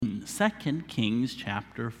2 Kings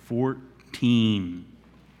chapter 14.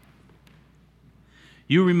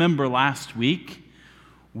 You remember last week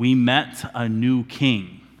we met a new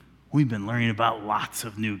king. We've been learning about lots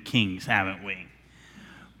of new kings, haven't we?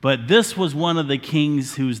 But this was one of the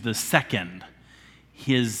kings who's the second.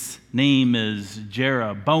 His name is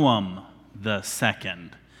Jeroboam the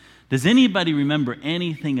second. Does anybody remember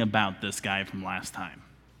anything about this guy from last time?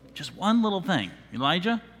 Just one little thing.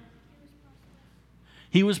 Elijah?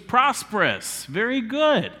 He was prosperous. Very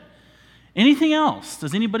good. Anything else?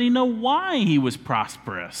 Does anybody know why he was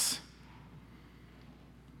prosperous?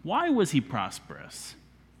 Why was he prosperous?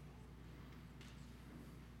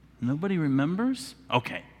 Nobody remembers?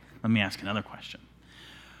 Okay, let me ask another question.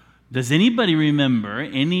 Does anybody remember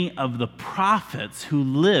any of the prophets who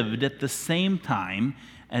lived at the same time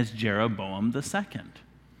as Jeroboam the second?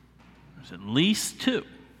 There's at least two.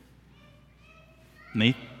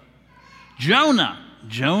 Jonah.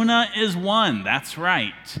 Jonah is one. That's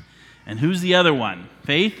right. And who's the other one?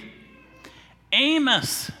 Faith?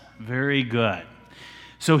 Amos. Very good.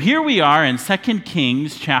 So here we are in 2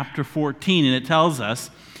 Kings chapter 14, and it tells us,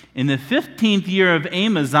 in the 15th year of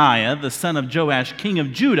Amaziah, the son of Joash, king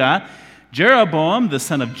of Judah, Jeroboam, the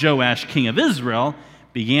son of Joash, king of Israel,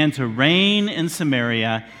 began to reign in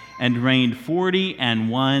Samaria and reigned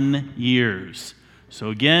 41 years. So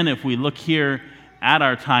again, if we look here at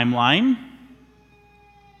our timeline,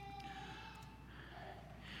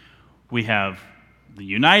 we have the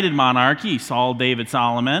united monarchy, Saul, David,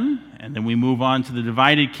 Solomon, and then we move on to the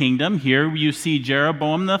divided kingdom. Here you see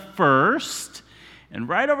Jeroboam the first. And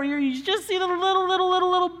right over here, you just see a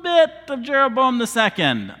little bit of Jeroboam the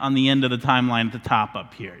second on the end of the timeline at the top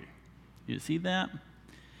up here. You see that?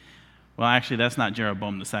 Well, actually, that's not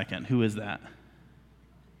Jeroboam the second. Who is that?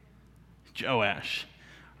 Joash.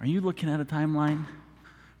 Are you looking at a timeline?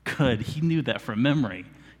 Good. He knew that from memory.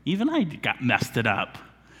 Even I messed it up.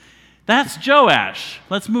 That's Joash.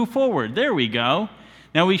 Let's move forward. There we go.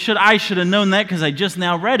 Now, I should have known that because I just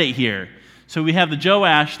now read it here. So we have the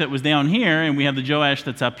Joash that was down here, and we have the Joash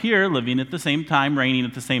that's up here, living at the same time, reigning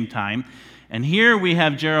at the same time. And here we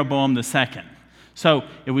have Jeroboam the second. So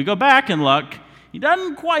if we go back and look, he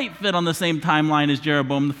doesn't quite fit on the same timeline as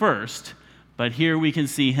Jeroboam the first, but here we can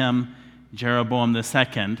see him, Jeroboam the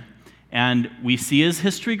second. And we see as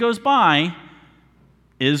history goes by,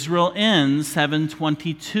 Israel ends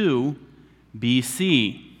 722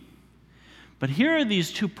 BC. But here are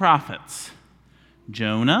these two prophets,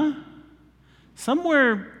 Jonah,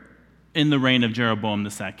 somewhere in the reign of Jeroboam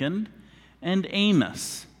II, and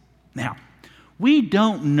Amos. Now, we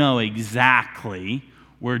don't know exactly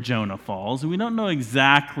where Jonah falls, and we don't know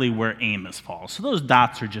exactly where Amos falls. So those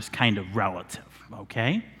dots are just kind of relative,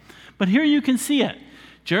 okay? But here you can see it.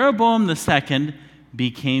 Jeroboam II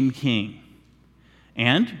became king.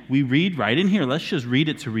 And we read right in here. Let's just read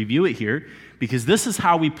it to review it here, because this is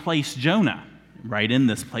how we place Jonah, right in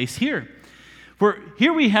this place here. For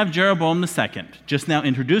here we have Jeroboam II, just now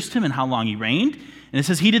introduced him and how long he reigned. And it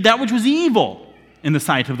says, he did that which was evil in the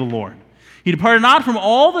sight of the Lord. He departed not from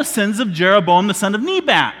all the sins of Jeroboam the son of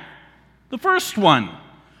Nebat, the first one,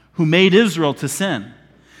 who made Israel to sin.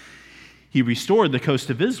 He restored the coast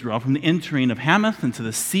of Israel from the entering of Hamath into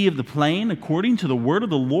the sea of the plain, according to the word of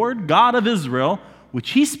the Lord God of Israel,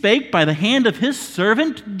 which he spake by the hand of his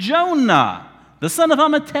servant Jonah, the son of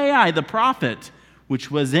Amittai, the prophet, which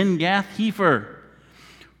was in Gath-hepher.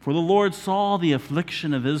 For the Lord saw the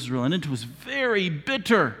affliction of Israel, and it was very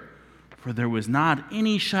bitter, for there was not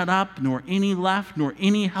any shut up, nor any left, nor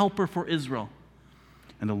any helper for Israel.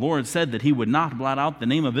 And the Lord said that he would not blot out the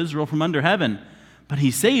name of Israel from under heaven, but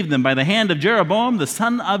he saved them by the hand of Jeroboam, the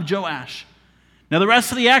son of Joash. Now the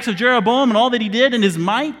rest of the acts of Jeroboam and all that he did in his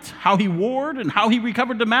might, how he warred, and how he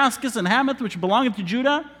recovered Damascus and Hamath, which belongeth to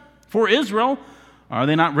Judah, for Israel, are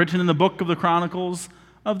they not written in the book of the Chronicles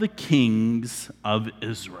of the kings of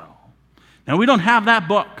Israel? Now, we don't have that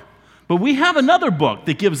book, but we have another book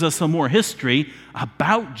that gives us some more history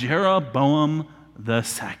about Jeroboam the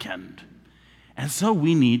second. And so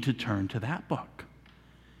we need to turn to that book.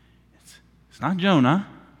 It's not Jonah,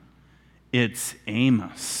 it's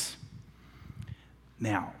Amos.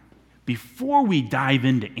 Now, before we dive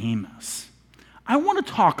into Amos, I want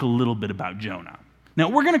to talk a little bit about Jonah. Now,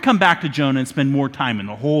 we're going to come back to Jonah and spend more time in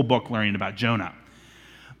the whole book learning about Jonah.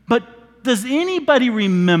 But does anybody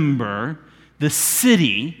remember the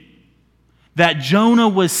city that Jonah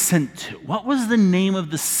was sent to? What was the name of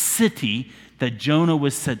the city that Jonah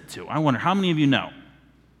was sent to? I wonder, how many of you know?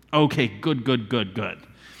 Okay, good.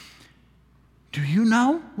 Do you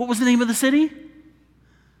know? What was the name of the city?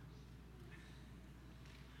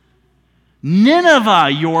 Nineveh,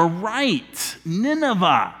 you're right.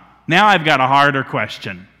 Nineveh. now I've got a harder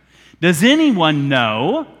question. Does anyone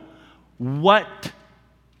know what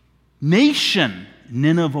nation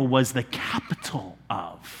Nineveh was the capital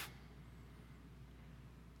of?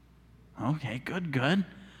 Okay, good.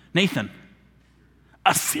 Nathan.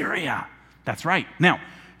 Assyria. That's right. Now,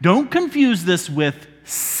 don't confuse this with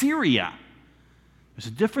Syria. There's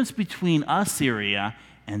a difference between Assyria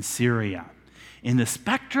and Syria. In the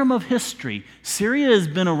spectrum of history, Syria has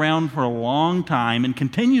been around for a long time and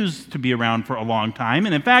continues to be around for a long time,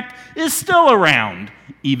 and in fact, is still around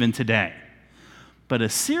even today. But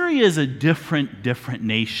Assyria is a different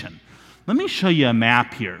nation. Let me show you a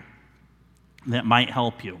map here that might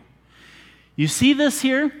help you. You see this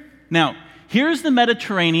here? Now, here's the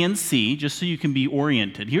Mediterranean Sea, just so you can be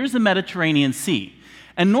oriented. Here's the Mediterranean Sea.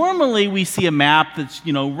 And normally we see a map that's,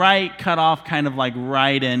 right, cut off kind of like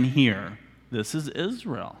right in here. This is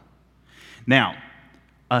Israel. Now,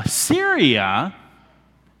 Assyria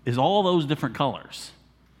is all those different colors.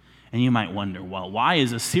 And you might wonder, well, why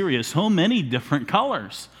is Assyria so many different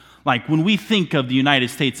colors? Like when we think of the United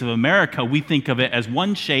States of America, we think of it as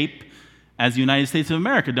one shape as the United States of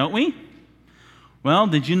America, don't we? Well,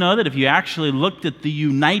 did you know that if you actually looked at the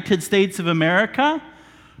United States of America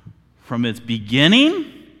from its beginning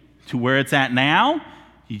to where it's at now,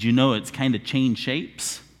 did you know it's kind of changed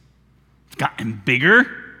shapes? It's gotten bigger.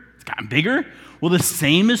 Well, the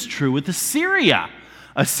same is true with Assyria.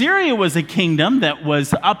 Assyria was a kingdom that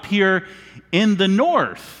was up here in the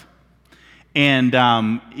north. And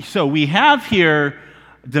so we have here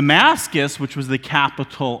Damascus, which was the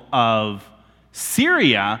capital of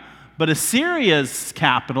Syria, but Assyria's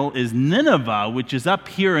capital is Nineveh, which is up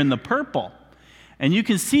here in the purple. And you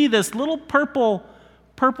can see this little purple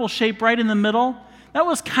shape right in the middle. That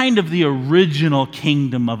was kind of the original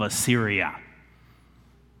kingdom of Assyria.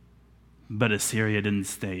 But Assyria didn't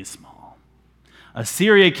stay small.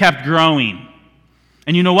 Assyria kept growing.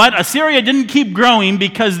 And you know what? Assyria didn't keep growing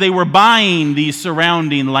because they were buying these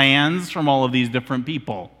surrounding lands from all of these different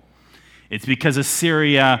people. It's because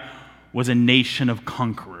Assyria was a nation of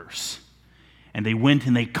conquerors. And they went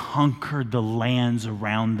and they conquered the lands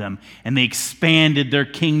around them. And they expanded their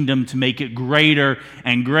kingdom to make it greater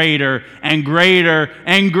and greater and greater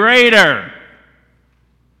and greater.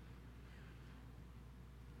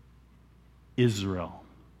 Israel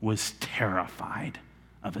was terrified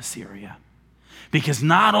of Assyria. Because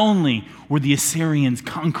not only were the Assyrians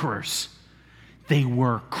conquerors, they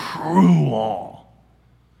were cruel.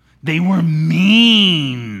 They were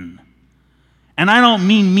mean. And I don't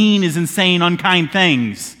mean mean as in saying unkind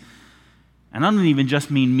things. And I don't even just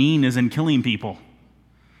mean mean as in killing people.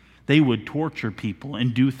 They would torture people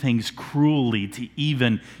and do things cruelly to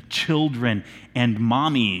even children and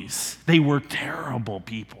mommies. They were terrible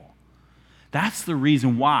people. That's the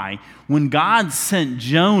reason why when God sent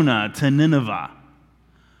Jonah to Nineveh,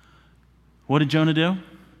 what did Jonah do?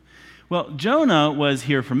 Well, Jonah was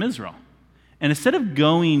here from Israel. And instead of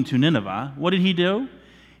going to Nineveh, what did he do?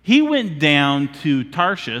 He went down to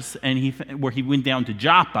Tarshish, where he went down to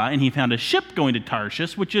Joppa, and he found a ship going to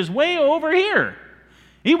Tarshish, which is way over here.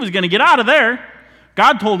 He was going to get out of there.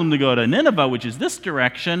 God told him to go to Nineveh, which is this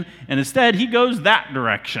direction, and instead he goes that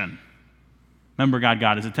direction. Remember, God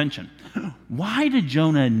got his attention. Why did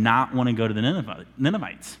Jonah not want to go to the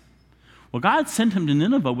Ninevites? Well, God sent him to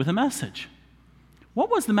Nineveh with a message. What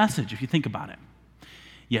was the message, if you think about it?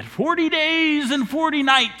 Yet 40 days and 40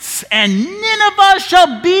 nights, and Nineveh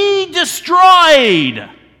shall be destroyed.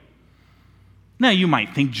 Now, you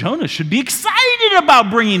might think Jonah should be excited about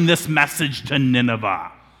bringing this message to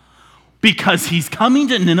Nineveh because he's coming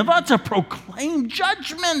to Nineveh to proclaim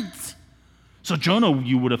judgment. So Jonah,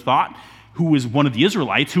 you would have thought, who was one of the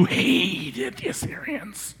Israelites who hated the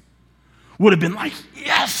Assyrians, would have been like,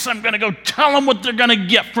 yes, I'm going to go tell them what they're going to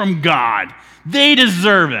get from God. They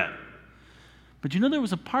deserve it. But there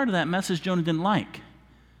was a part of that message Jonah didn't like.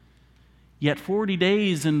 Yet 40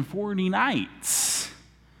 days and 40 nights.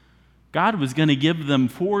 God was going to give them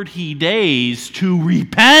 40 days to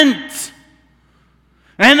repent.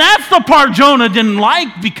 And that's the part Jonah didn't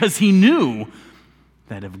like because he knew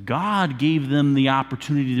that if God gave them the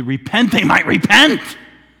opportunity to repent, they might repent.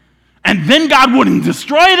 And then God wouldn't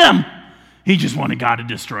destroy them. He just wanted God to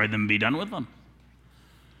destroy them and be done with them.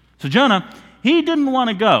 So Jonah, he didn't want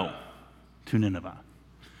to go to Nineveh.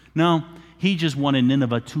 No, he just wanted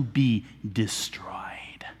Nineveh to be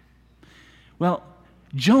destroyed. Well,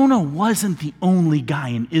 Jonah wasn't the only guy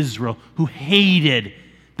in Israel who hated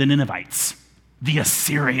the Ninevites, the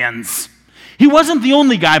Assyrians. He wasn't the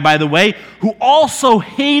only guy, by the way, who also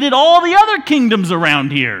hated all the other kingdoms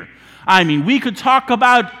around here. I mean, we could talk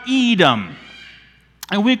about Edom.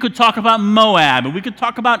 And we could talk about Moab, and we could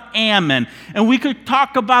talk about Ammon, and we could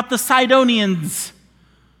talk about the Sidonians.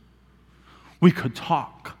 We could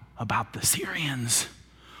talk about the Syrians.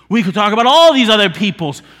 We could talk about all these other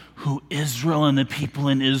peoples who Israel and the people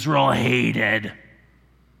in Israel hated.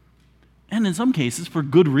 And in some cases, for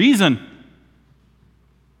good reason.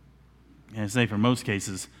 I say for most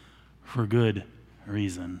cases, for good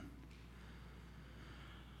reason.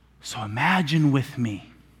 So imagine with me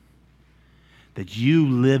that you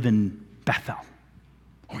live in Bethel,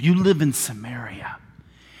 or you live in Samaria,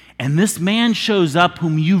 and this man shows up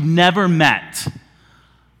whom you've never met,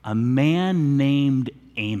 a man named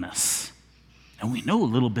Amos. And we know a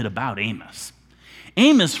little bit about Amos.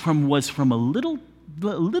 Amos was from a little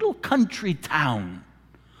country town,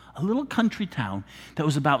 that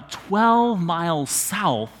was about 12 miles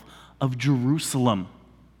south of Jerusalem.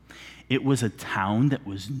 It was a town that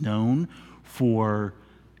was known for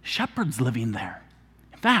shepherds living there.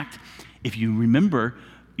 In fact, if you remember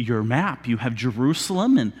your map, you have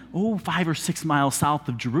Jerusalem, and 5 or 6 miles south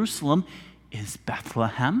of Jerusalem is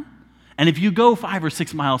Bethlehem. And if you go 5 or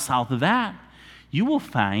 6 miles south of that, you will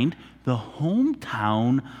find the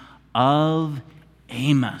hometown of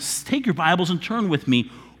Amos. Take your Bibles and turn with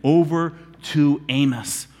me over to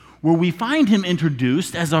Amos, where we find him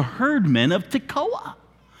introduced as a herdman of Tekoa.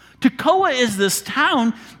 Tekoa is this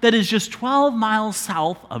town that is just 12 miles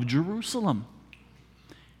south of Jerusalem.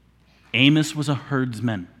 Amos was a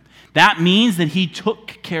herdsman. That means that he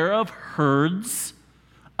took care of herds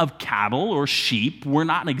of cattle or sheep. We're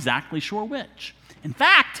not exactly sure which. In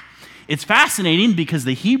fact, it's fascinating because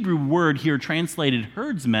the Hebrew word here translated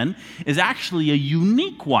herdsman is actually a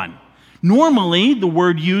unique one. Normally, the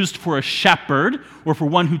word used for a shepherd or for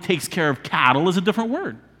one who takes care of cattle is a different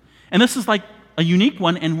word. And this is like a unique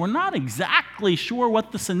one, and we're not exactly sure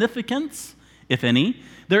what the significance, if any,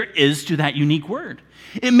 there is to that unique word.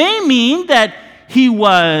 It may mean that he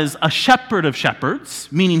was a shepherd of shepherds,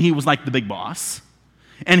 meaning he was like the big boss,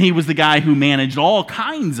 and he was the guy who managed all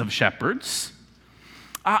kinds of shepherds.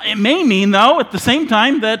 It may mean, though, at the same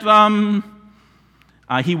time, that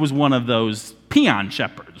he was one of those peon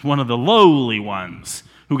shepherds, one of the lowly ones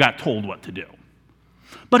who got told what to do.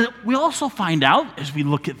 But we also find out, as we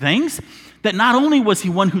look at things, that not only was he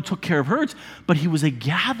one who took care of herds, but he was a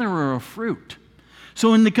gatherer of fruit.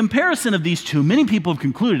 So in the comparison of these two, many people have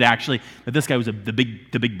concluded, actually, that this guy was the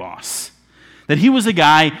big boss. That he was a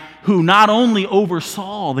guy who not only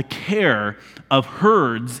oversaw the care of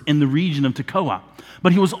herds in the region of Tekoa,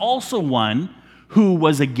 but he was also one who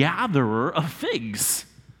was a gatherer of figs.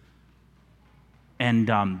 And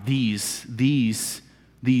these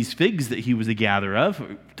figs that he was a gatherer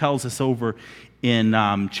of tells us over in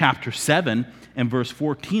chapter 7 and verse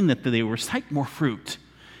 14 that they were sycamore fruit.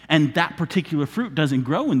 And that particular fruit doesn't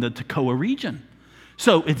grow in the Tekoa region.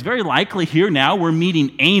 So it's very likely here now we're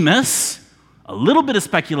meeting Amos. A little bit of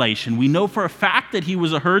speculation. We know for a fact that he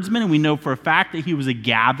was a herdsman, and we know for a fact that he was a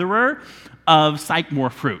gatherer of sycamore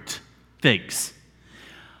fruit, figs.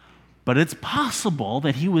 But it's possible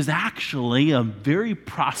that he was actually a very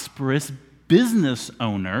prosperous business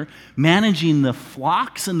owner managing the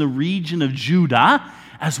flocks in the region of Judah,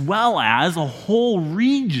 as well as a whole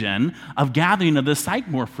region of gathering of the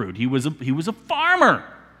sycamore fruit. He was a farmer.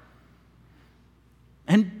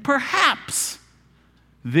 And perhaps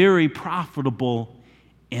very profitable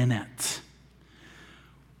in it.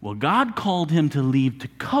 Well, God called him to leave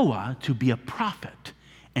Tekoa to be a prophet,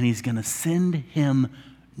 and he's going to send him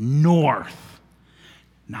north,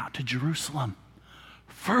 not to Jerusalem,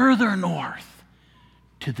 further north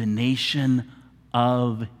to the nation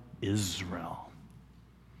of Israel.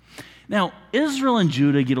 Now, Israel and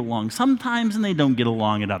Judah get along sometimes, and they don't get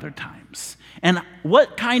along at other times. And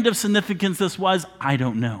what kind of significance this was, I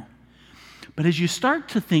don't know. But as you start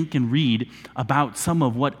to think and read about some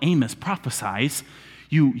of what Amos prophesies,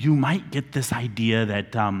 you might get this idea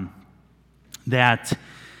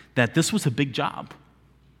that this was a big job.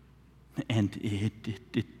 And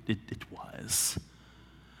it was.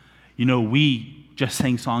 You know, we just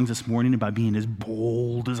sang songs this morning about being as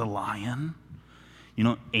bold as a lion. You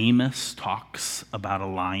know, Amos talks about a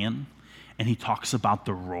lion, and he talks about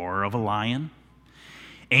the roar of a lion.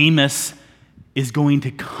 Amos is going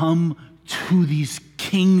to come to these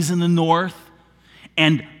kings in the north,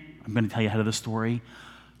 and I'm going to tell you ahead of the story,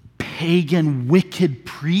 pagan, wicked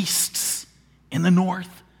priests in the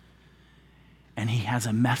north, and he has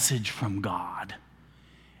a message from God.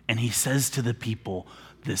 And he says to the people,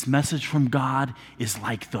 this message from God is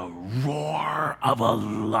like the roar of a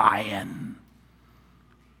lion.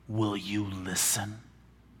 Will you listen?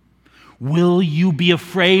 Will you be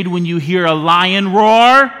afraid when you hear a lion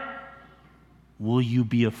roar? will you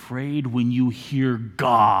be afraid when you hear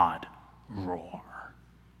God roar?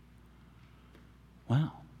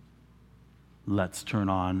 Well, let's turn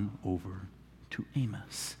on over to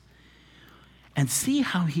Amos and see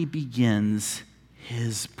how he begins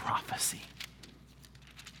his prophecy.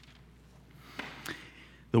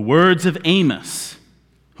 The words of Amos,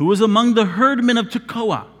 who was among the herdmen of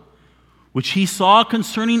Tekoa, which he saw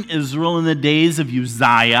concerning Israel in the days of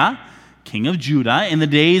Uzziah, king of Judah, in the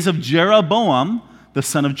days of Jeroboam, the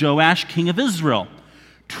son of Joash, king of Israel,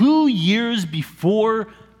 2 years before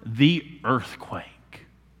the earthquake.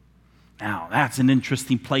 Now, that's an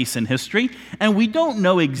interesting place in history, and we don't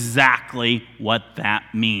know exactly what that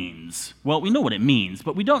means. Well, we know what it means,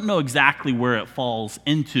 but we don't know exactly where it falls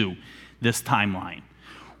into this timeline.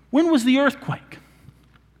 When was the earthquake?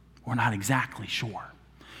 We're not exactly sure.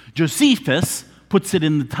 Josephus puts it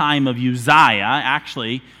in the time of Uzziah,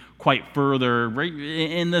 actually quite further right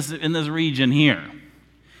in this region here.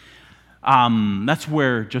 That's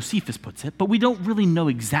where Josephus puts it, but we don't really know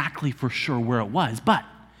exactly for sure where it was. But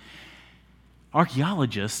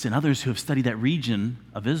archaeologists and others who have studied that region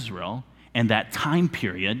of Israel and that time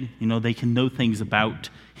period, they can know things about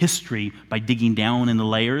history by digging down in the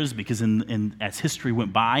layers, because as history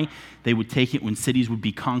went by, they would take it when cities would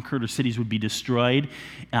be conquered or cities would be destroyed.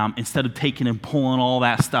 Instead of taking and pulling all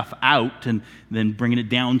that stuff out and then bringing it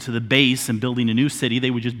down to the base and building a new city, they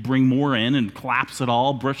would just bring more in and collapse it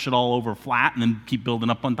all, brush it all over flat, and then keep building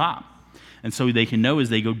up on top. And so they can know as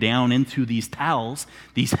they go down into these talus,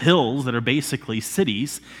 these hills that are basically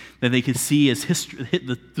cities, that they can see as history,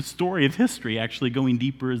 the story of history actually going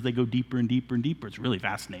deeper as they go deeper and deeper and deeper. It's really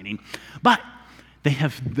fascinating. But they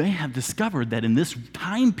have discovered that in this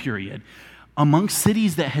time period, among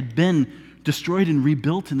cities that had been destroyed and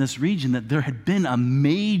rebuilt in this region, that there had been a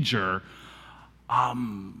major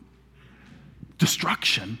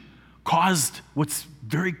destruction caused what's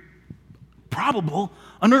very probable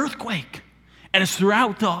an earthquake. And it's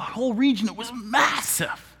throughout the whole region. It was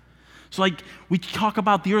massive. So like we talk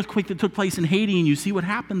about the earthquake that took place in Haiti, and you see what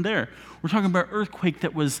happened there. We're talking about an earthquake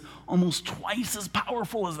that was almost twice as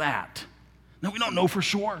powerful as that. Now, we don't know for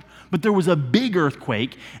sure, but there was a big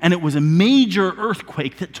earthquake, and it was a major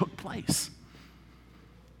earthquake that took place.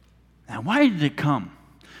 Now, why did it come?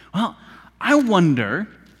 Well, I wonder,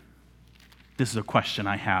 this is a question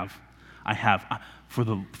I have for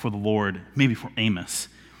the Lord, maybe for Amos.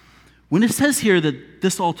 When it says here that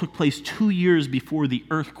this all took place 2 years before the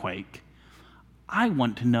earthquake, I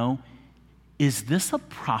want to know, is this a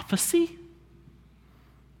prophecy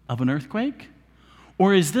of an earthquake?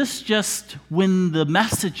 Or is this just when the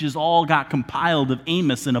messages all got compiled of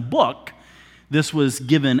Amos in a book, this was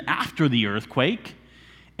given after the earthquake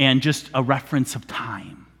and just a reference of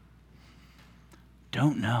time?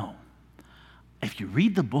 Don't know. If you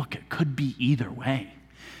read the book, it could be either way.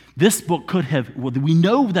 This book could have, we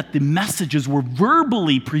know that the messages were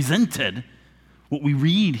verbally presented, what we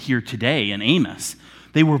read here today in Amos.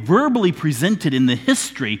 They were verbally presented in the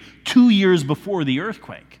history 2 years before the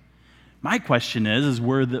earthquake. My question is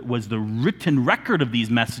was the written record of these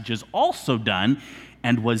messages also done,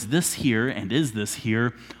 and was this here, and is this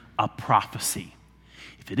here, a prophecy?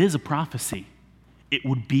 If it is a prophecy, it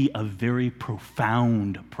would be a very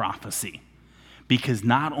profound prophecy. Because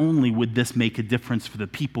not only would this make a difference for the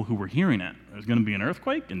people who were hearing it, there's going to be an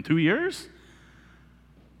earthquake in 2 years,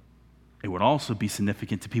 it would also be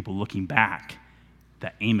significant to people looking back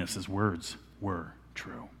that Amos's words were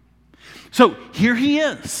true. So here he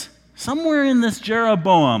is, somewhere in this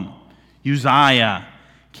Jeroboam, Uzziah,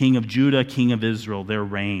 king of Judah, king of Israel, their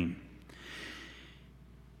reign.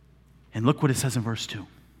 And look what it says in verse 2.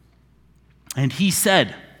 And he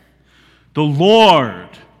said, "The Lord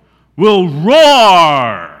will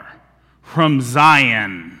roar from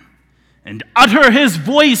Zion and utter his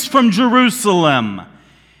voice from Jerusalem,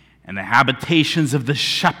 and the habitations of the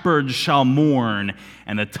shepherds shall mourn,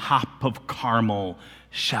 and the top of Carmel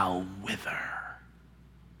shall wither."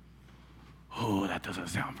 Oh, that doesn't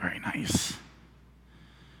sound very nice.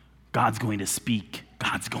 God's going to speak.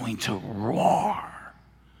 God's going to roar.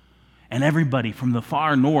 And everybody from the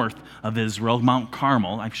far north of Israel, Mount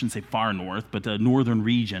Carmel, I shouldn't say far north, but the northern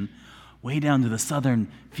region, way down to the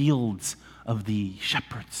southern fields of the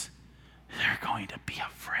shepherds, they're going to be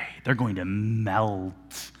afraid. They're going to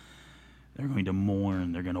melt. They're going to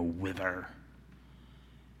mourn. They're going to wither.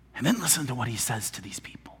 And then listen to what he says to these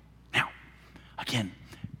people. Now, again,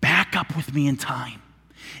 back up with me in time.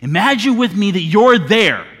 Imagine with me that you're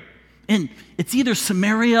there. And it's either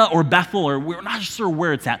Samaria or Bethel, or we're not sure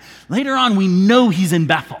where it's at. Later on, we know he's in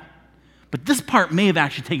Bethel. But this part may have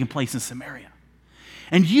actually taken place in Samaria.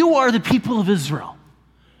 And you are the people of Israel.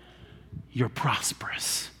 you're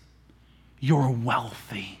prosperous. You're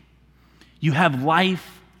wealthy. You have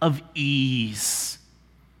life of ease.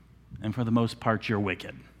 And for the most part, you're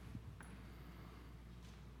wicked.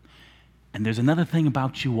 And there's another thing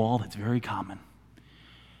about you all that's very common.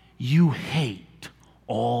 You hate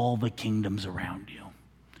all the kingdoms around you.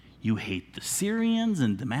 You hate the Syrians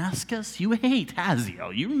in Damascus. You hate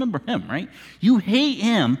Hazael. You remember him, right? You hate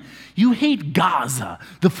him. You hate Gaza,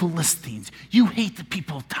 the Philistines. You hate the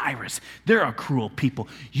people of Tyrus. They're a cruel people.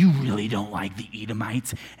 You really don't like the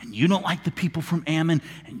Edomites, and you don't like the people from Ammon,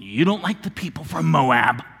 and you don't like the people from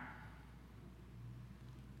Moab.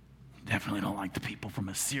 You definitely don't like the people from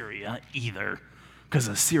Assyria either, because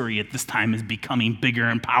Assyria at this time is becoming bigger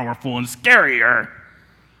and powerful and scarier.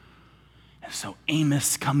 And so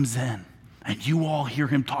Amos comes in, and you all hear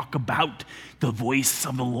him talk about the voice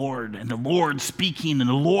of the Lord, and the Lord speaking, and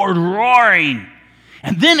the Lord roaring.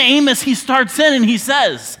 And then Amos, he starts in and he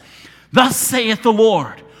says, "Thus saith the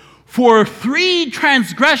Lord, for 3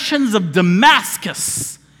 transgressions of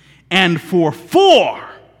Damascus, and for 4,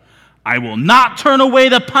 I will not turn away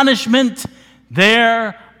the punishment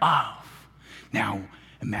thereof." Now,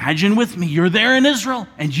 imagine with me, you're there in Israel,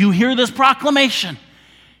 and you hear this proclamation.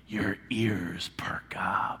 Your ears perk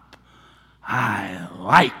up. I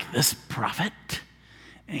like this prophet,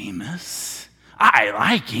 Amos. I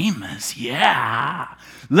like Amos, yeah.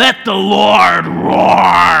 Let the Lord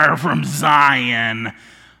roar from Zion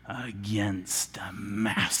against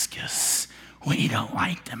Damascus. We don't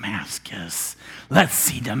like Damascus. Let's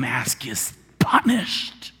see Damascus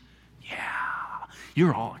punished.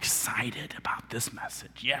 You're all excited about this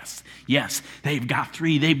message. Yes, they've got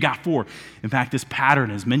 3, they've got 4. In fact, this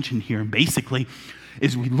pattern is mentioned here, and basically,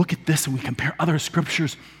 as we look at this and we compare other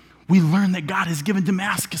scriptures, we learn that God has given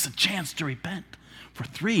Damascus a chance to repent for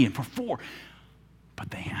 3 and for 4, but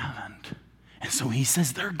they haven't. And so he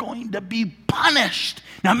says they're going to be punished.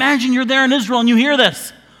 Now imagine you're there in Israel and you hear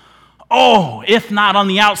this. Oh, if not on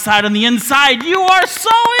the outside, on the inside, you are so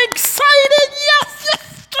excited.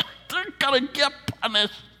 Yes, they're going to get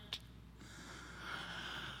punished.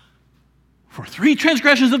 For 3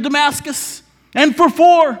 transgressions of Damascus, and for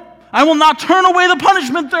 4, I will not turn away the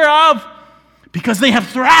punishment thereof, because they have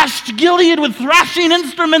thrashed Gilead with thrashing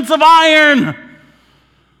instruments of iron.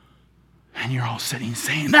 And you're all sitting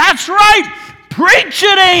saying, that's right, preach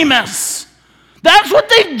it, Amos. That's what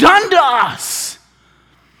they've done to us.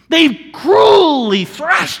 They've cruelly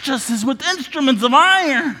thrashed us as with instruments of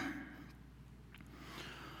iron.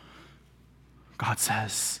 God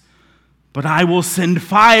says, but I will send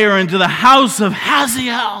fire into the house of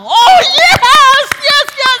Hazael. Oh, yes.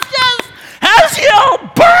 Hazael,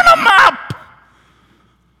 burn them up.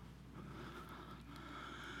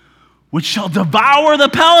 Which shall devour the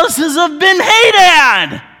palaces of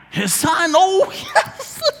Ben-Hadad, his son. Oh,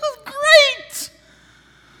 yes, this is great.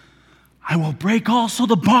 I will break also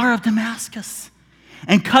the bar of Damascus,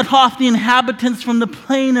 and cut off the inhabitants from the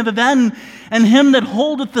plain of Aven, and him that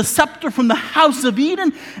holdeth the scepter from the house of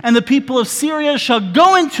Eden, and the people of Syria shall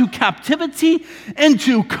go into captivity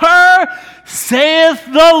into Kir, saith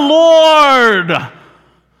the Lord.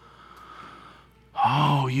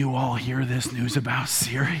 Oh, you all hear this news about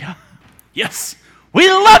Syria? Yes, we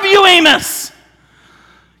love you, Amos.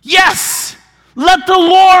 Yes, let the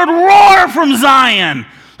Lord roar from Zion.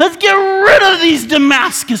 Let's get rid of these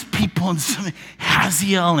Damascus people and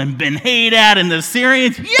Hazael and Ben-Hadad and the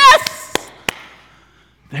Syrians. Yes!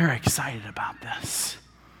 They're excited about this.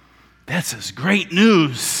 This is great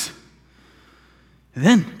news. And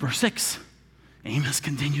then, verse 6, Amos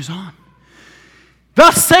continues on.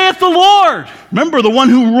 Thus saith the Lord. Remember, the one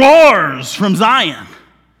who roars from Zion.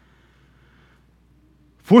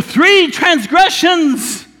 For 3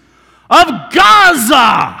 transgressions of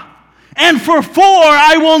Gaza, and for 4,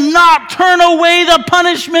 I will not turn away the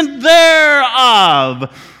punishment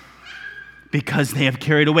thereof, because they have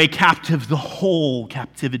carried away captive the whole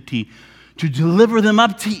captivity, to deliver them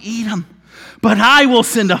up to Edom. But I will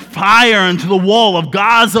send a fire into the wall of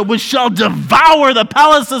Gaza, which shall devour the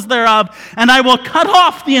palaces thereof, and I will cut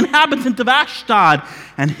off the inhabitant of Ashdod,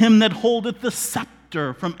 and him that holdeth the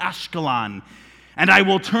scepter from Ashkelon. And I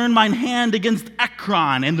will turn mine hand against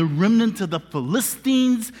Ekron, and the remnant of the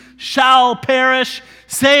Philistines shall perish,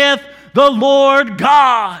 saith the Lord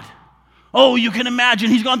God. Oh, you can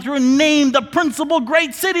imagine, he's gone through and named the principal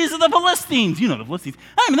great cities of the Philistines. You know the Philistines.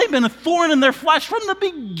 I mean, they've been a thorn in their flesh from the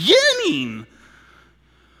beginning.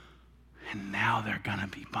 And now they're going to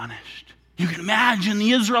be punished. You can imagine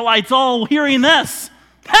the Israelites all hearing this.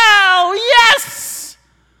 Hell yes!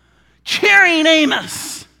 Cheering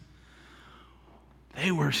Amos.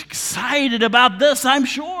 They were excited about this, I'm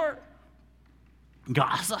sure.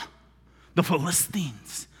 Gaza, the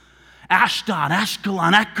Philistines, Ashdod,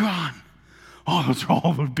 Ashkelon, Ekron. Oh, those are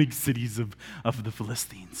all the big cities of the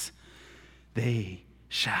Philistines. They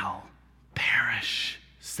shall perish,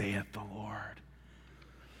 saith the Lord.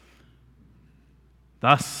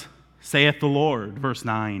 Thus saith the Lord, verse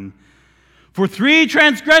 9, for 3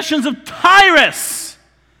 transgressions of Tyrus,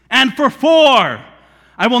 and for 4,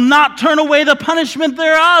 I will not turn away the punishment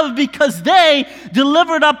thereof, because they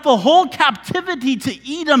delivered up the whole captivity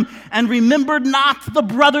to Edom and remembered not the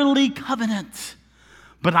brotherly covenant.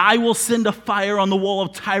 But I will send a fire on the wall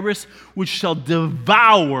of Tyrus, which shall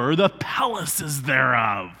devour the palaces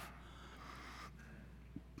thereof.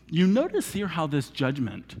 You notice here how this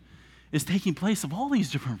judgment is taking place of all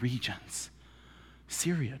these different regions.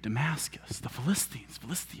 Syria, Damascus, the Philistines,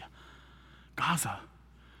 Philistia, Gaza.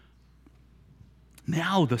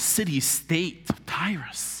 Now the city-state of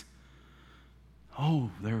Tyrus.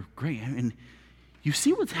 Oh, they're great. And you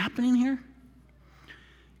see what's happening here?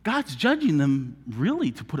 God's judging them,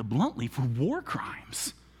 really, to put it bluntly, for war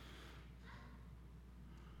crimes.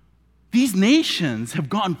 These nations have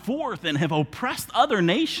gone forth and have oppressed other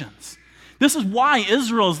nations. This is why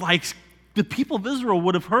Israel is like, the people of Israel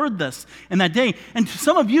would have heard this in that day. And to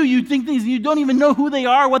some of you, you think these, you don't even know who they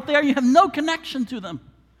are, what they are. You have no connection to them.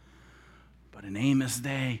 But in Amos'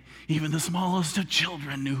 day, even the smallest of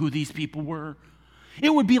children knew who these people were. It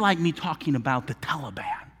would be like me talking about the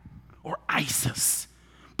Taliban or ISIS,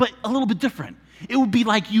 but a little bit different. It would be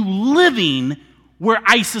like you living where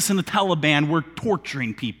ISIS and the Taliban were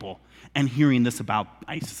torturing people and hearing this about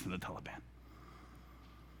ISIS and the Taliban.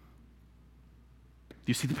 Do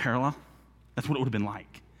you see the parallel? That's what it would have been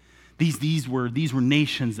like. These were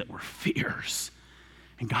nations that were fierce.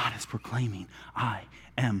 And God is proclaiming, I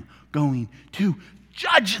am going to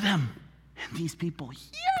judge them. And these people,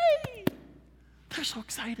 yay! They're so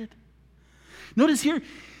excited. Notice here,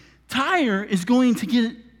 Tyre is going to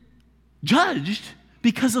get judged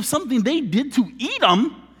because of something they did to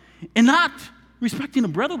Edom and not respecting a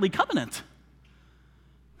brotherly covenant.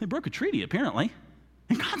 They broke a treaty, apparently,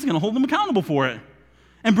 and God's going to hold them accountable for it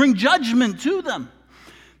and bring judgment to them.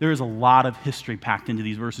 There is a lot of history packed into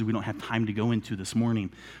these verses we don't have time to go into this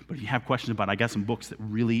morning. But if you have questions about it, I got some books that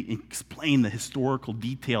really explain the historical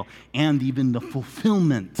detail and even the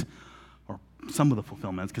fulfillment, or some of the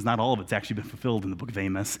fulfillments, because not all of it's actually been fulfilled in the book of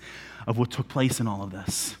Amos, of what took place in all of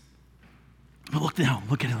this. But look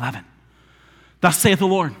at 11. Thus saith the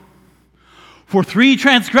Lord, for 3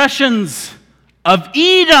 transgressions of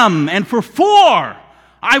Edom, and for 4,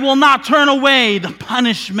 I will not turn away the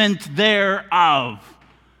punishment thereof.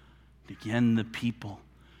 Again, the people,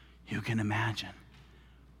 you can imagine,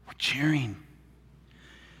 were cheering.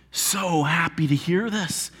 So happy to hear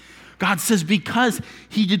this. God says, because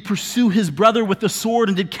he did pursue his brother with the sword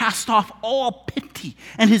and did cast off all pity,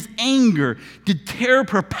 and his anger did tear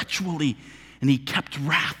perpetually, and he kept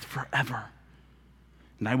wrath forever.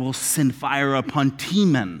 And I will send fire upon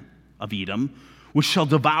Teman of Edom, which shall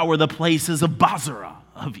devour the places of Bozrah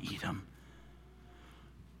of Edom.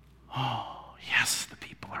 Oh, yes, the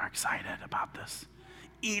people are excited about this.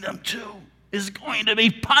 Edom, too, is going to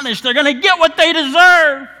be punished. They're going to get what they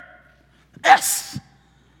deserve. Yes.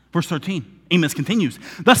 Verse 13, Amos continues,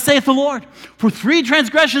 thus saith the Lord, for 3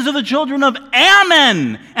 transgressions of the children of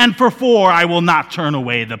Ammon, and for 4 I will not turn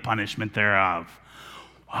away the punishment thereof.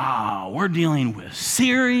 Wow, we're dealing with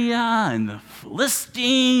Syria and the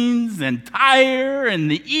Philistines and Tyre and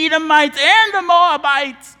the Edomites and the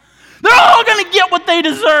Moabites. They're all going to get what they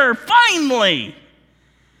deserve, finally.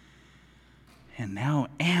 And now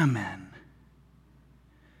Ammon,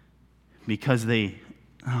 because I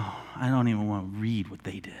don't even want to read what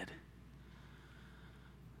they did.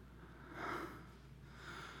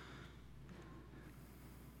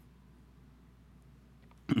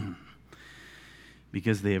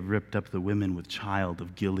 Because they have ripped up the women with child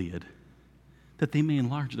of Gilead, that they may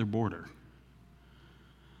enlarge their border.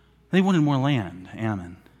 They wanted more land,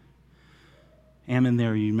 Ammon. Ammon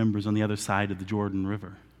there, you remember, is on the other side of the Jordan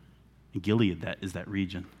River. And Gilead, that is that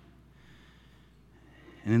region.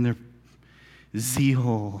 And in their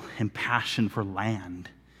zeal and passion for land,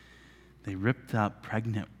 they ripped up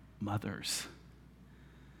pregnant mothers.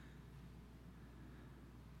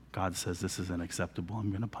 God says, this is unacceptable. I'm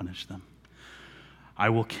going to punish them. I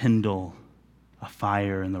will kindle a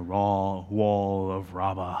fire in the raw wall of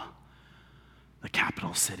Rabbah, the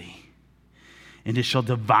capital city, and it shall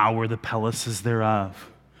devour the palaces thereof,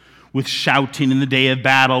 with shouting in the day of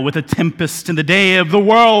battle, with a tempest in the day of the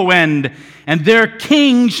whirlwind. And their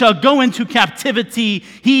king shall go into captivity,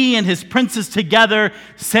 he and his princes together,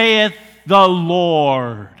 saith the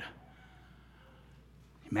Lord.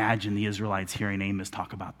 Imagine the Israelites hearing Amos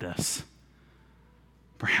talk about this.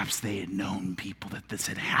 Perhaps they had known people that this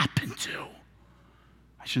had happened to.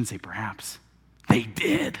 I shouldn't say perhaps. They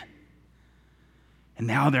did. And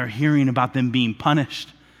now they're hearing about them being punished.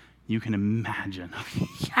 You can imagine.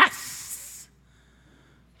 Yes!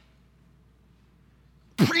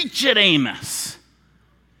 Preach it, Amos.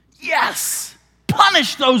 Yes!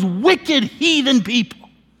 Punish those wicked heathen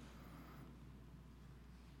people.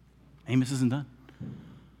 Amos isn't done.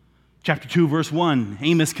 Chapter 2, verse 1,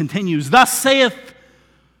 Amos continues, "Thus saith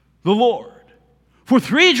the Lord, for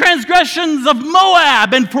 3 transgressions of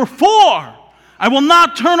Moab, and for 4, I will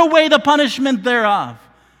not turn away the punishment thereof,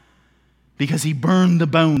 because he burned the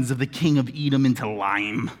bones of the king of Edom into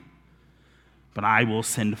lime. But I will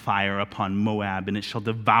send fire upon Moab, and it shall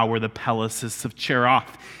devour the palaces of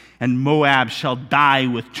Cheroth, and Moab shall die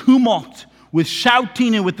with tumult, with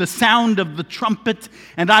shouting, and with the sound of the trumpet,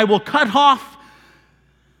 and I will cut off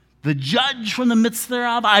the judge from the midst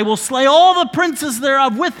thereof. I will slay all the princes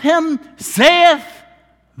thereof with him, saith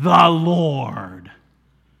the Lord."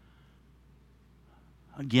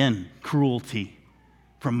 Again, cruelty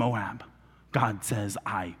from Moab. God says,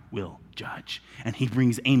 "I will judge." And he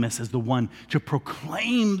brings Amos as the one to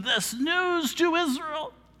proclaim this news to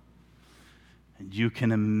Israel. And you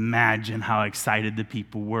can imagine how excited the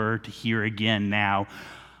people were to hear again now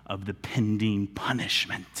of the pending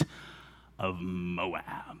punishment of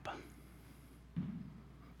Moab.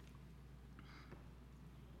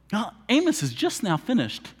 Now, Amos has just now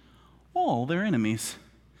finished all their enemies.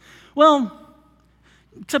 Well,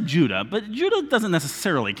 except Judah, but Judah doesn't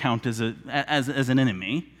necessarily count as an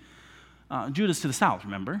enemy. Judah's to the south,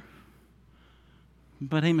 remember?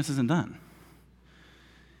 But Amos isn't done.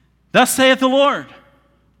 "Thus saith the Lord,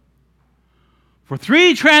 for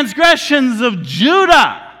 3 transgressions of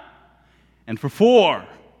Judah, and for 4,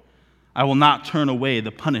 I will not turn away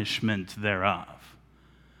the punishment thereof."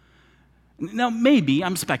 Now, maybe,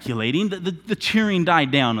 I'm speculating, the cheering died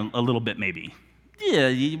down a little bit, maybe. Yeah,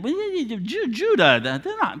 Judah,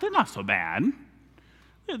 they're not so bad.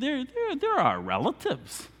 They're our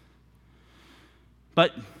relatives.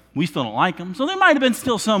 But we still don't like them. So there might have been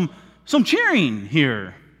still some cheering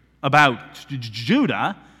here about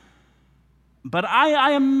Judah. But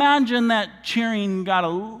I imagine that cheering got a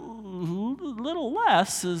little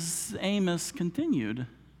less as Amos continued.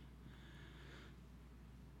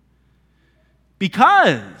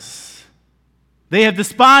 "Because they have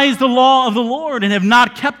despised the law of the Lord and have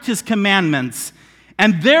not kept his commandments,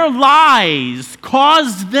 and their lies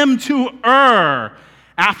caused them to err,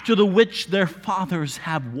 after the which their fathers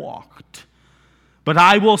have walked. But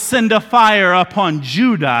I will send a fire upon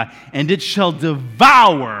Judah, and it shall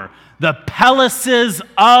devour the palaces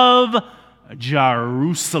of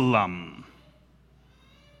Jerusalem."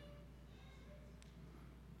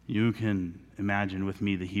 You can imagine with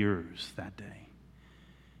me the hearers that day.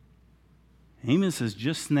 Amos has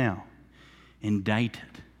just now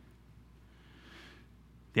indicted.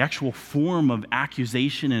 The actual form of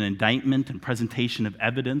accusation and indictment and presentation of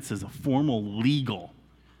evidence is a formal legal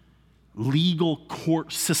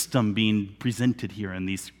court system being presented here in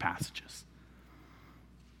these passages.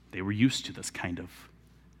 They were used to this kind of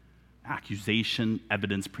accusation,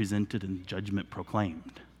 evidence presented, and judgment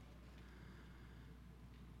proclaimed.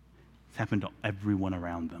 It's happened to everyone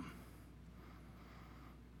around them.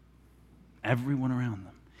 Everyone around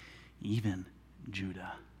them, even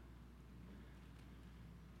Judah.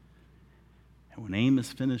 And when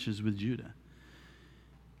Amos finishes with Judah,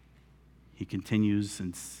 he continues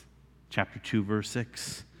in chapter 2, verse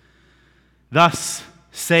 6. "Thus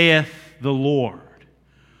saith the Lord,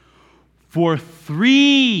 for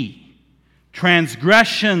 3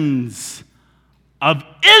 transgressions of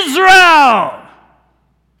Israel,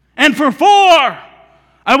 and for 4,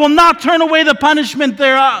 I will not turn away the punishment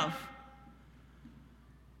thereof."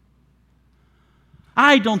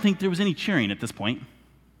 I don't think there was any cheering at this point.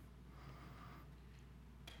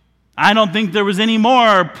 I don't think there was any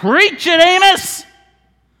more, "Preach it, Amos!"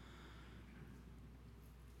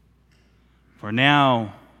 For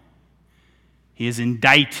now, he has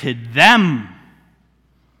indicted them.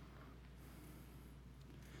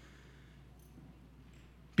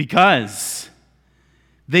 Because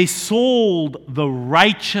they sold the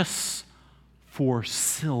righteous for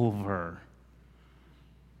silver.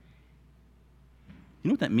 You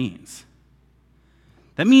know what that means?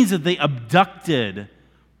 That means that they abducted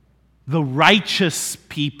the righteous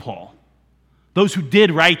people, those who did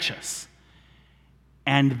righteous,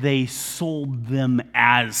 and they sold them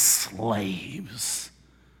as slaves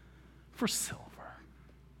for silver.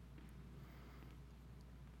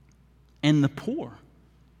 And the poor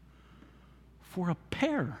for a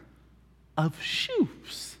pair of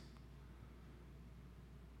shoes.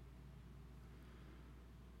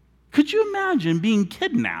 Could you imagine being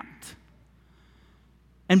kidnapped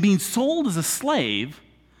and being sold as a slave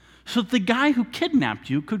so that the guy who kidnapped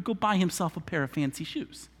you could go buy himself a pair of fancy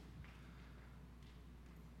shoes?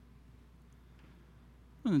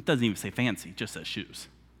 Well, it doesn't even say fancy, it just says shoes.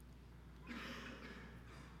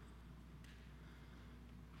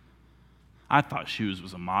 I thought shoes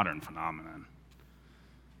was a modern phenomenon.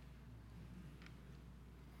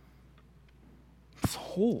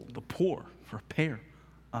 Sold the poor for a pair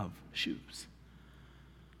of shoes.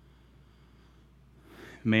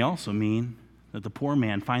 It may also mean that the poor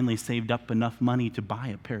man finally saved up enough money to buy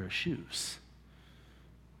a pair of shoes.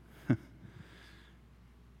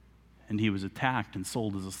 And he was attacked and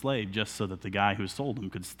sold as a slave just so that the guy who sold him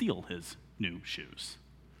could steal his new shoes.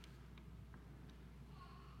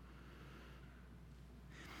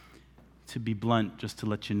 To be blunt, just to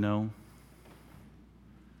let you know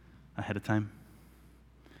ahead of time,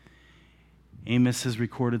 Amos has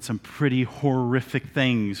recorded some pretty horrific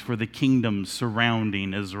things for the kingdoms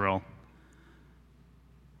surrounding Israel.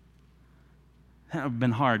 That have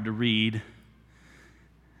been hard to read.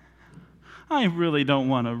 I really don't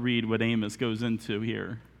want to read what Amos goes into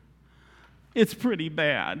here. It's pretty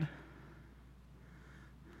bad.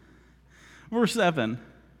 Verse 7,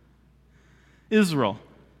 Israel,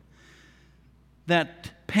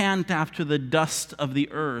 that pant after the dust of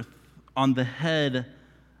the earth on the head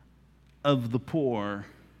of the poor,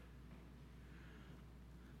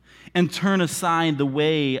 and turn aside the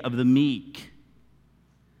way of the meek.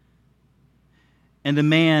 And a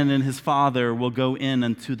man and his father will go in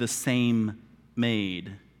unto the same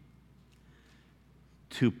maid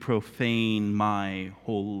to profane my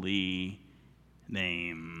holy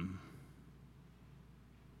name.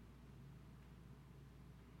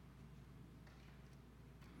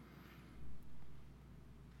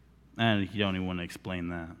 And you don't even want to explain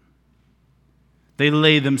that. They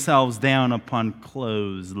lay themselves down upon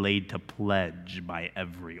clothes laid to pledge by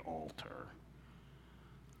every altar.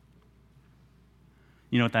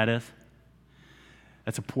 You know what that is?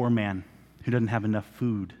 That's a poor man who doesn't have enough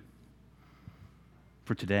food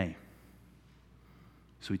for today.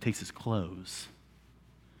 So he takes his clothes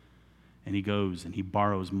and he goes and he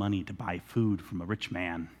borrows money to buy food from a rich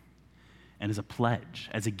man. And as a pledge,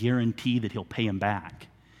 as a guarantee that he'll pay him back,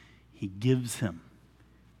 he gives him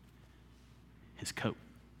his coat,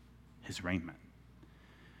 his raiment.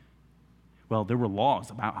 Well, there were laws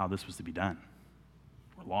about how this was to be done.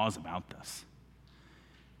 There were laws about this.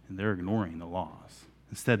 And they're ignoring the laws.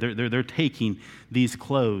 Instead, they're taking these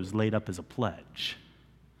clothes laid up as a pledge,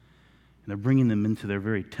 and they're bringing them into their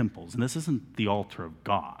very temples. And this isn't the altar of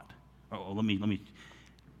God. Oh, let me.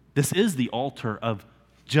 This is the altar of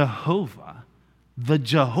Jehovah, the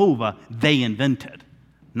Jehovah they invented,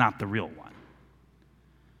 not the real one.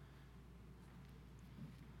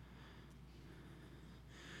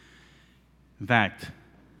 In fact,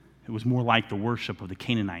 it was more like the worship of the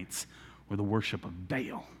Canaanites or the worship of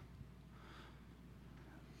Baal.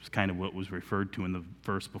 It's kind of what was referred to in the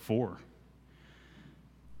verse before.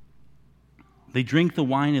 They drink the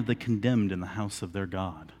wine of the condemned in the house of their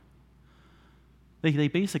God. They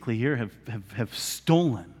basically here have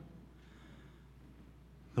stolen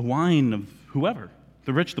the wine of whoever,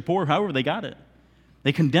 the rich, the poor, however they got it.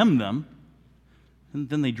 They condemn them, and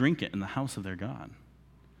then they drink it in the house of their God.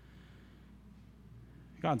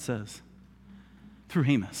 God says, through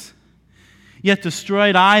Amos, yet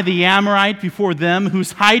destroyed I the Amorite before them,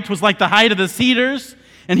 whose height was like the height of the cedars,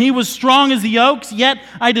 and he was strong as the oaks, yet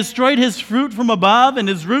I destroyed his fruit from above and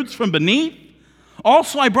his roots from beneath.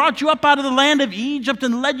 Also I brought you up out of the land of Egypt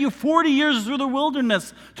and led you 40 years through the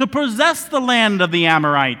wilderness to possess the land of the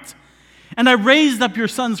Amorite. And I raised up your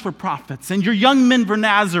sons for prophets and your young men for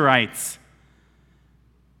Nazarites.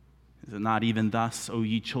 Is it not even thus, O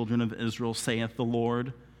ye children of Israel, saith the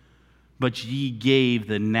Lord? But ye gave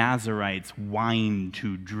the Nazarites wine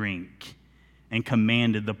to drink, and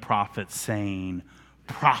commanded the prophets, saying,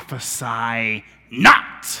 prophesy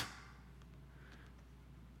not.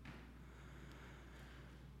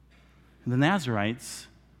 The Nazarites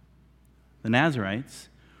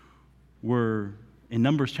were, in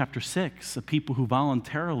Numbers chapter 6, a people who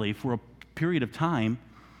voluntarily, for a period of time,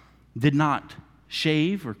 did not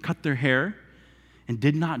shave or cut their hair, and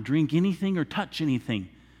did not drink anything or touch anything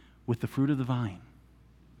with the fruit of the vine.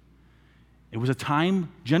 It was a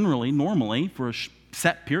time, generally, normally, for a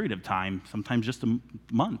set period of time, sometimes just a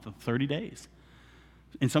month of 30 days.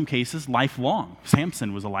 In some cases, lifelong.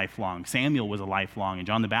 Samson was a lifelong. Samuel was a lifelong. And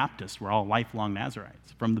John the Baptist were all lifelong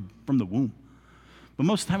Nazarites from the womb. But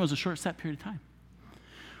most of the time, it was a short, set period of time.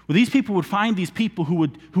 Well, these people would find these people who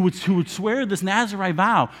would swear this Nazarite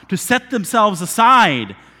vow to set themselves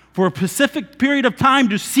aside for a specific period of time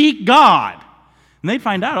to seek God. And they'd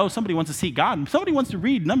find out, oh, somebody wants to seek God, and somebody wants to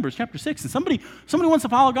read Numbers chapter 6, and somebody wants to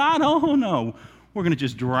follow God. Oh, no. We're going to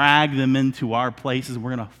just drag them into our places.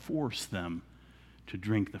 We're going to force them to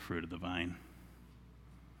drink the fruit of the vine.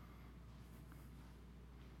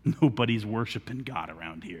 Nobody's worshiping God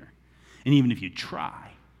around here. And even if you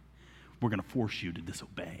try, we're going to force you to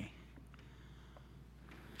disobey.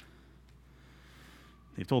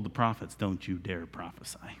 They've told the prophets, don't you dare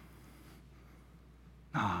prophesy.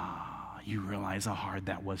 You realize how hard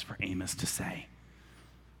that was for Amos to say.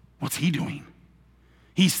 What's he doing?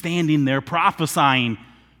 He's standing there prophesying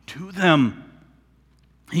to them.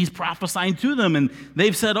 He's prophesying to them, and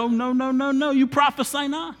they've said, oh, no, you prophesy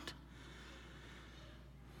not.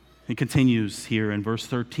 It continues here in verse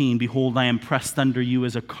 13, behold, I am pressed under you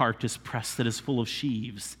as a cart is pressed that is full of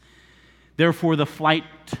sheaves. Therefore the flight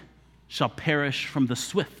shall perish from the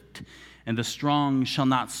swift, and the strong shall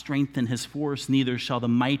not strengthen his force, neither shall the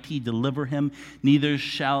mighty deliver him, neither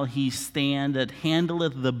shall he stand that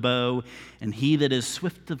handleth the bow, and he that is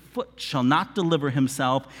swift of foot shall not deliver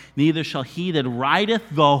himself, neither shall he that rideth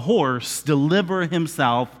the horse deliver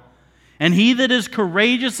himself. And he that is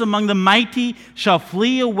courageous among the mighty shall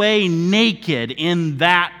flee away naked in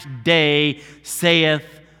that day, saith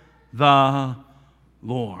the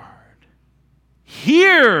Lord.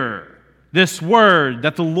 Hear this word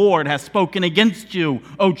that the Lord has spoken against you,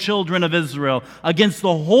 O children of Israel, against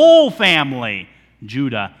the whole family,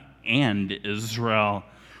 Judah and Israel,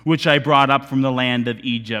 which I brought up from the land of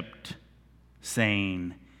Egypt,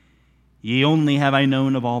 saying, Ye only have I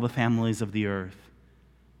known of all the families of the earth.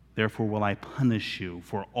 Therefore will I punish you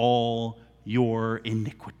for all your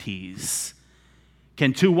iniquities.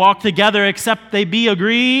 Can two walk together except they be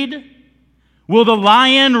agreed? Will the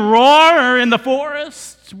lion roar in the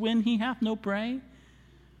forest when he hath no prey?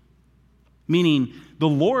 Meaning, the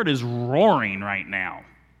Lord is roaring right now.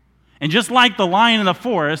 And just like the lion in the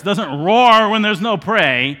forest doesn't roar when there's no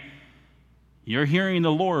prey, you're hearing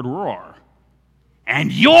the Lord roar.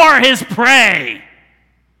 And you're his prey.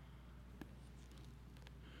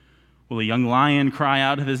 Will a young lion cry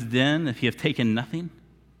out of his den if he have taken nothing?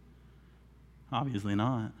 Obviously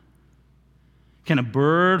not. Can a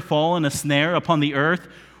bird fall in a snare upon the earth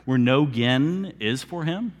where no den is for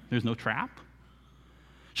him? There's no trap.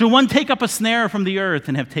 Shall one take up a snare from the earth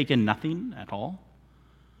and have taken nothing at all?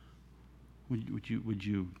 Would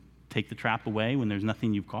you take the trap away when there's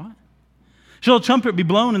nothing you've caught? Shall a trumpet be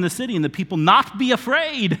blown in the city and the people not be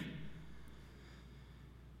afraid?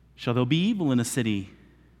 Shall there be evil in a city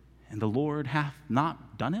and the Lord hath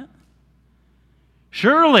not done it?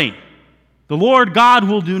 Surely the Lord God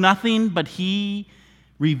will do nothing, but he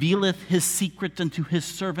revealeth his secret unto his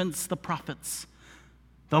servants, the prophets.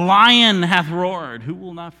 The lion hath roared, who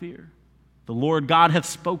will not fear? The Lord God hath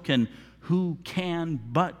spoken, who can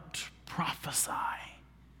but prophesy?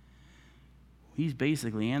 He's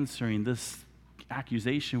basically answering this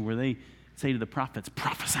accusation where they say to the prophets,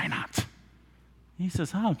 prophesy not. He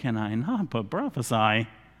says, how can I not but prophesy?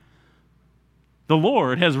 The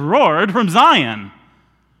Lord has roared from Zion.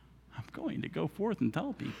 I'm going to go forth and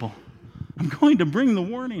tell people. I'm going to bring the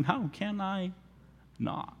warning. How can I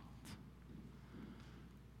not?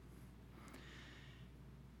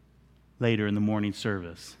 Later in the morning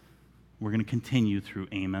service, we're going to continue through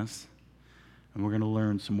Amos, and we're going to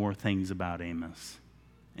learn some more things about Amos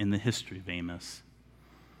and the history of Amos.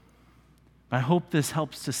 But I hope this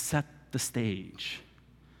helps to set the stage.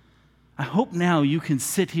 I hope now you can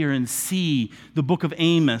sit here and see the book of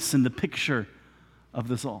Amos and the picture of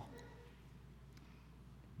this all.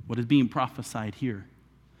 What is being prophesied here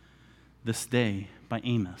this day by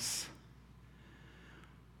Amos?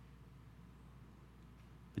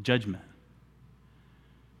 The judgment,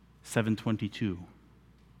 722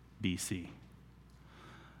 BC.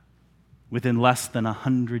 Within less than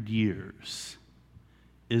 100 years,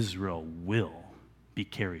 Israel will be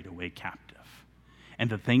carried away captive. And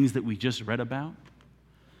the things that we just read about,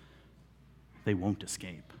 they won't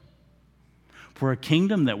escape. For a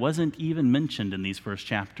kingdom that wasn't even mentioned in these first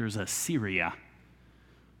chapters, Assyria,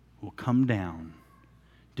 will come down,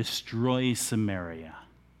 destroy Samaria,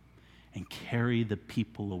 and carry the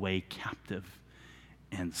people away captive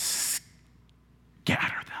and scatter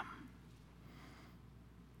them.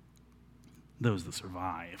 Those that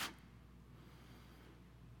survive.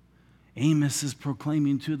 Amos is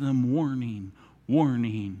proclaiming to them, warning,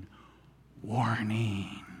 warning,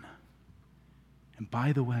 warning. And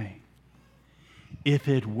by the way, if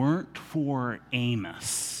it weren't for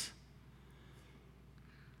Amos,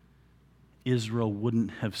 Israel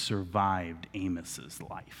wouldn't have survived Amos's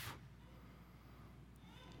life.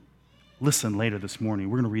 listen later this morning.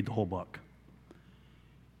 We're going to read the whole book.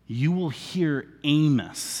 You will hear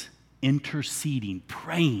Amos interceding,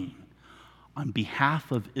 praying on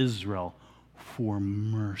behalf of Israel for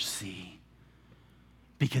mercy.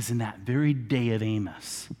 Because in that very day of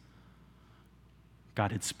Amos,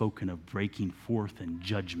 God had spoken of breaking forth in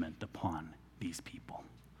judgment upon these people.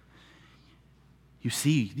 You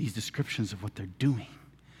see these descriptions of what they're doing.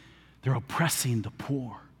 They're oppressing the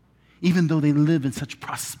poor, even though they live in such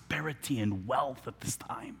prosperity and wealth at this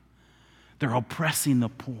time. They're oppressing the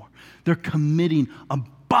poor. They're committing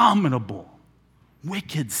abominable,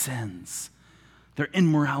 wicked sins. Their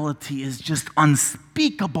immorality is just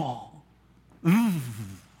unspeakable.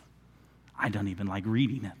 I don't even like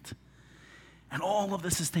reading it. And all of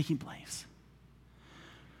this is taking place.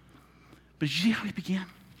 But you see how he began?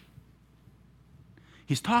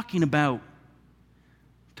 He's talking about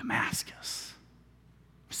Damascus,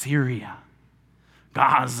 Syria,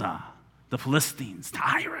 Gaza, the Philistines,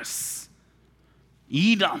 Tyrus,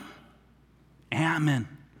 Edom, Ammon,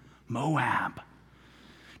 Moab.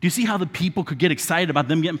 Do you see how the people could get excited about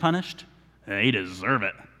them getting punished? They deserve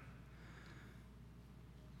it.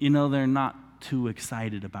 You know, they're not too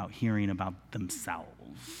excited about hearing about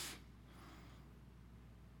themselves.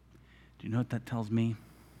 Do you know what that tells me?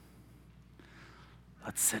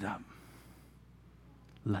 Let's sit up.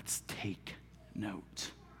 Let's take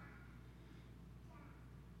note.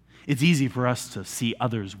 It's easy for us to see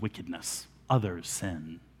others' wickedness, others'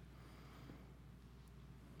 sin.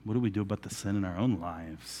 What do we do about the sin in our own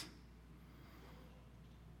lives?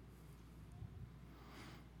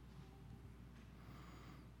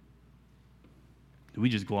 Do we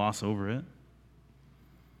just gloss over it?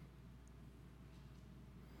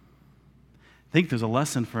 I think there's a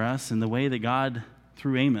lesson for us in the way that God,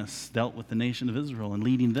 through Amos, dealt with the nation of Israel and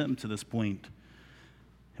leading them to this point.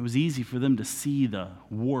 It was easy for them to see the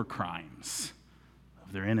war crimes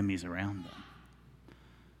of their enemies around them.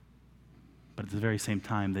 But at the very same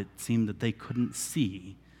time, it seemed that they couldn't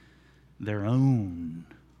see their own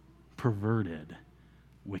perverted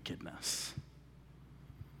wickedness.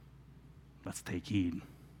 Let's take heed.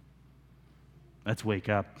 Let's wake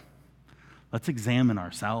up. Let's examine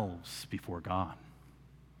ourselves before God.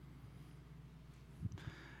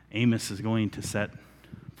 Amos is going to set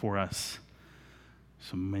for us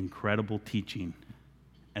some incredible teaching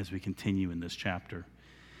as we continue in this chapter,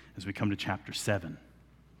 as we come to chapter 7.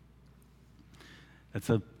 That's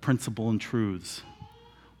a principle and truths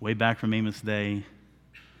way back from Amos' day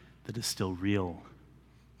that is still real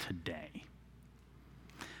today.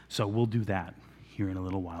 So we'll do that here in a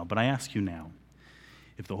little while. But I ask you now,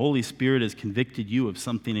 if the Holy Spirit has convicted you of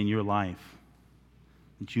something in your life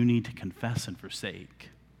that you need to confess and forsake,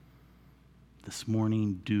 this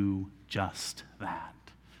morning do just that.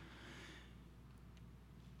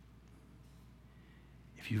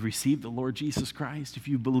 If you've received the Lord Jesus Christ, if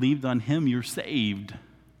you believed on him, you're saved.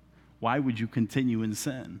 Why would you continue in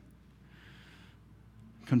sin?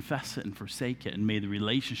 Confess it and forsake it, and may the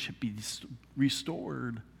relationship be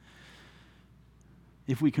restored.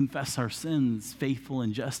 If we confess our sins, faithful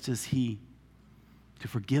and just is he to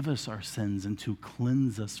forgive us our sins and to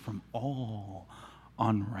cleanse us from all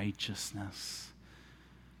unrighteousness.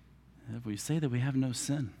 If we say that we have no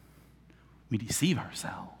sin, we deceive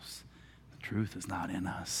ourselves. The truth is not in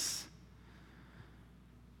us.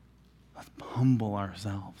 Let's humble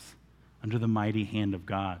ourselves under the mighty hand of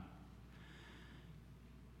God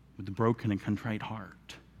with the broken and contrite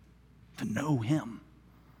heart to know him,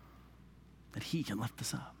 that he can lift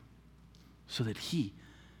us up so that he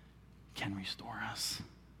can restore us.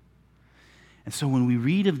 And so when we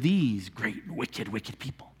read of these great, wicked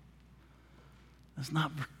people, let's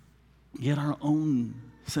not forget our own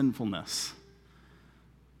sinfulness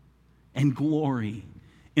and glory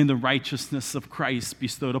in the righteousness of Christ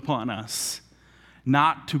bestowed upon us,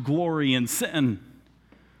 not to glory in sin,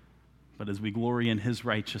 but as we glory in his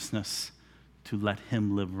righteousness, to let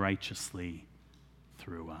him live righteously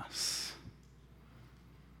through us.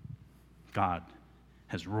 God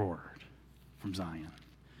has roared from Zion.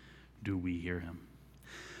 Do we hear him?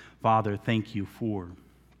 Father, thank you for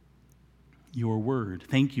your word.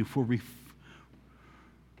 Thank you for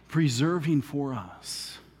preserving for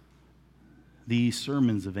us these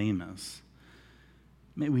sermons of Amos.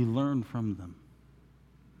 May we learn from them.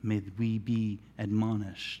 May we be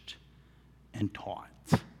admonished and taught.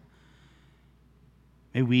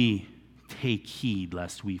 May we take heed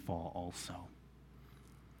lest we fall also.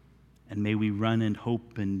 And may we run in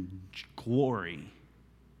hope and glory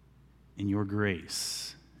in your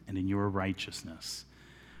grace and in your righteousness,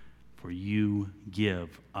 for you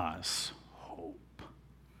give us hope.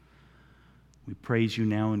 We praise you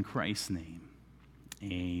now in Christ's name.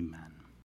 Amen.